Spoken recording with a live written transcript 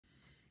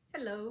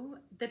Hello,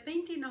 the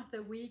painting of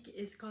the week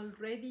is called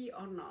Ready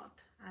or Not,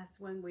 as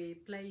when we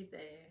play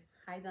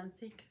the hide and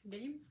seek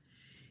game.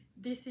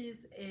 This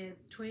is a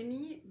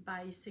 20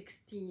 by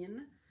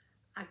 16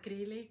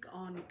 acrylic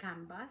on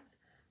canvas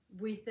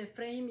with the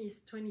frame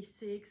is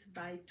 26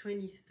 by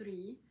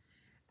 23.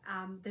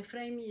 The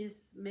frame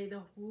is made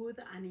of wood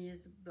and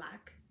is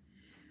black.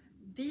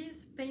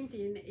 This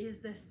painting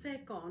is the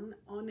second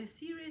on a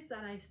series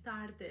that I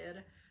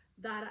started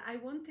that I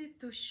wanted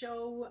to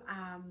show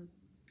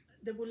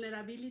the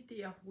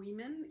vulnerability of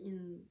women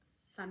in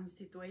some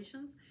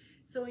situations.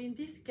 So in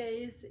this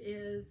case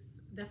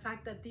is the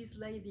fact that this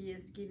lady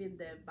is giving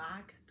the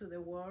back to the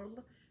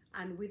world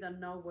and we don't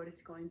know where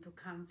it's going to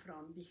come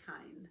from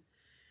behind.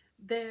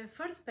 The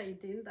first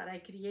painting that I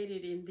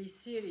created in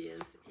this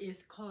series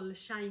is called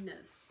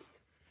Shyness.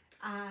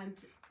 And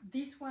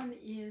this one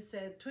is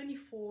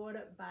 24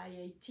 by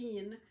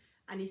 18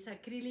 and it's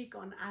acrylic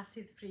on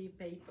acid-free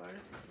paper.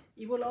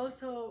 It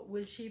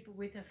will ship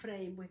with a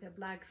frame, with a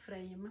black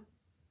frame.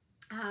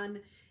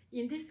 And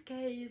in this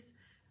case,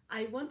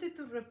 I wanted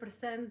to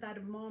represent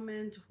that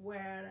moment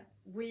where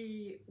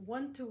we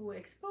want to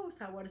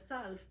expose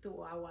ourselves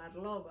to our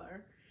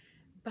lover,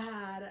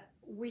 but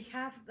we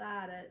have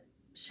that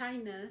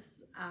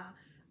shyness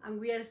and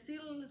we are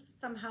still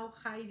somehow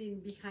hiding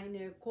behind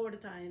a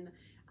curtain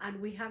and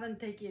we haven't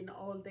taken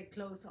all the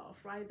clothes off,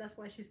 right? That's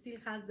why she still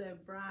has the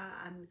bra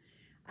and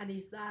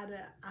is that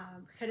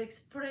her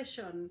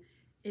expression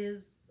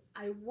is,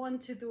 I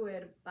want to do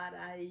it, but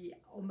I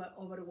am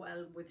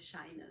overwhelmed with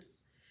shyness.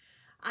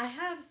 I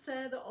have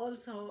said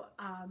also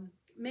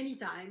many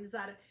times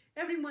that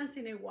every once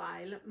in a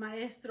while,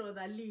 Maestro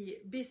Dali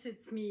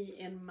visits me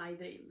in my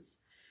dreams.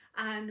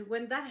 And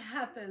when that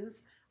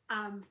happens,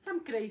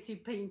 some crazy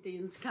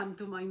paintings come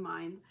to my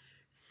mind.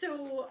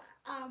 So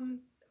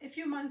a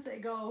few months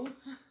ago,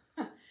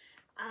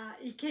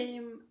 it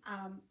came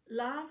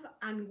Love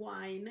and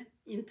Wine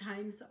in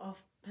Times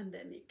of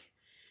Pandemic.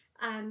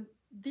 And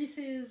this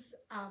is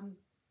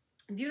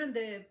during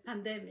the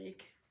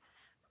pandemic,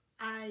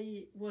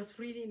 I was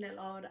reading a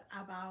lot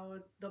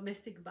about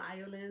domestic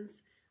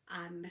violence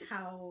and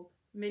how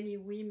many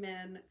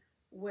women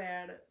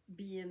were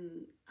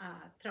being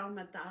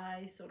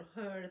traumatized or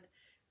hurt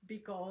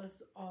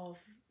because of,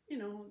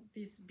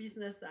 this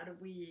business that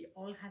we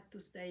all had to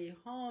stay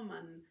home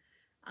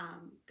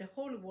and the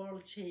whole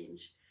world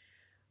changed.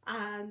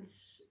 And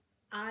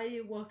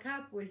I woke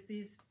up with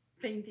this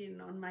painting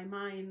on my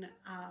mind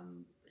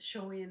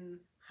showing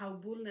how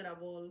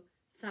vulnerable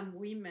some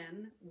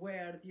women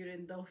were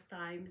during those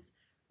times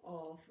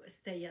of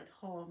stay at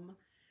home.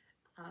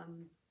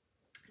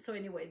 So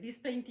anyway, this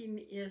painting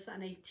is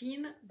an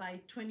 18 by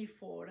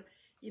 24.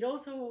 It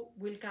also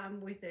will come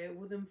with a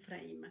wooden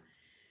frame.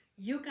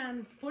 You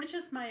can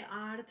purchase my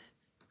art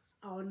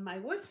on my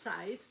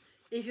website.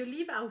 If you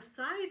live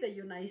outside the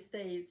United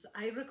States,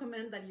 I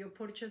recommend that you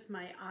purchase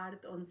my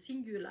art on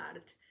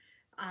Singular.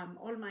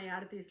 All my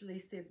art is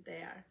listed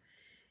there.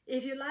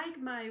 If you like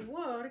my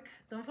work,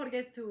 don't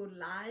forget to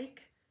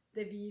like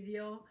the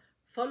video,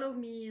 follow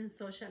me in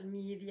social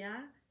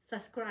media,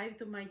 subscribe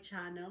to my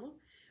channel.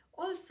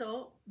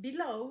 Also,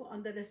 below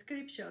on the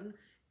description,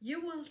 you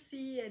will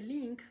see a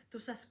link to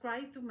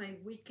subscribe to my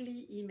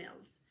weekly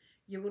emails.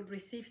 You will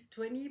receive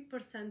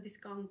 20%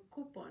 discount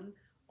coupon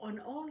on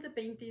all the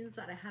paintings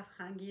that I have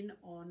hanging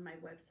on my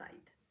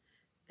website.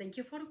 Thank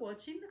you for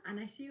watching and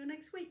I see you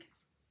next week.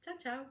 Ciao,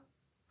 ciao.